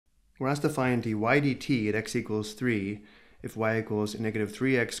We're asked to find dy dt at x equals 3 if y equals negative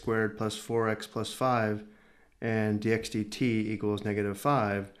 3x squared plus 4x plus 5 and dx dt equals negative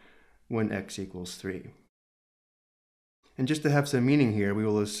 5 when x equals 3. And just to have some meaning here, we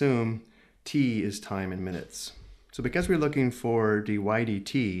will assume t is time in minutes. So because we're looking for dy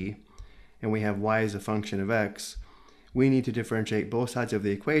dt and we have y as a function of x, we need to differentiate both sides of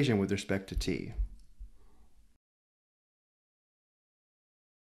the equation with respect to t.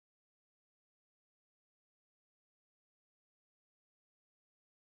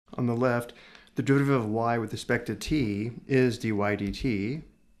 On the left, the derivative of y with respect to t is dy dt.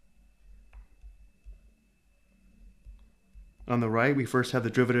 On the right, we first have the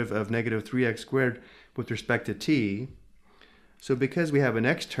derivative of negative 3x squared with respect to t. So because we have an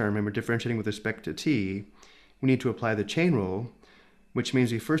x term and we're differentiating with respect to t, we need to apply the chain rule, which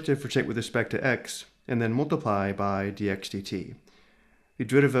means we first differentiate with respect to x and then multiply by dx dt. The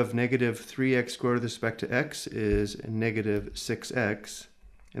derivative of negative 3x squared with respect to x is negative 6x,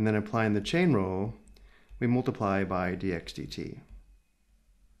 and then applying the chain rule, we multiply by dx dt.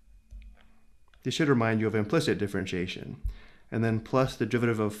 This should remind you of implicit differentiation. And then plus the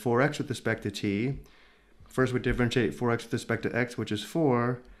derivative of 4x with respect to t. First we differentiate 4x with respect to x, which is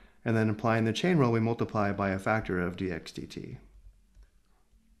 4, and then applying the chain rule, we multiply by a factor of dx dt.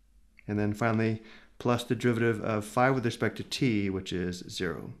 And then finally, plus the derivative of 5 with respect to t, which is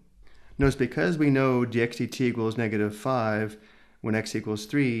 0. Notice because we know dx dt equals negative 5 when x equals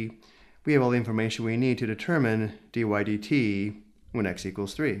 3, we have all the information we need to determine dy dt when x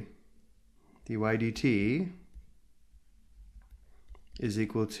equals 3. dy dt is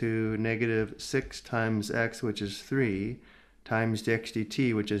equal to negative 6 times x, which is 3, times dx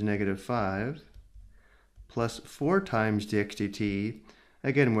dt, which is negative 5, plus 4 times dx dt,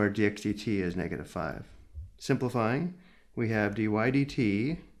 again where dx dt is negative 5. Simplifying, we have dy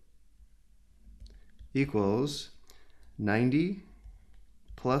dt equals 90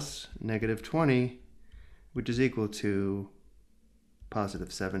 plus negative 20, which is equal to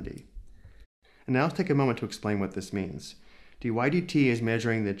positive 70. And now let's take a moment to explain what this means. dy dt is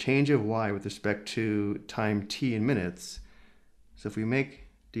measuring the change of y with respect to time t in minutes. So if we make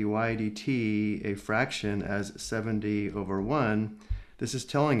dy dt a fraction as 70 over 1, this is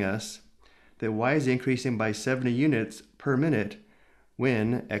telling us that y is increasing by 70 units per minute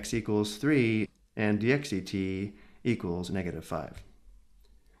when x equals 3 and dx dt equals negative 5.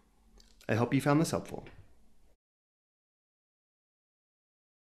 I hope you found this helpful.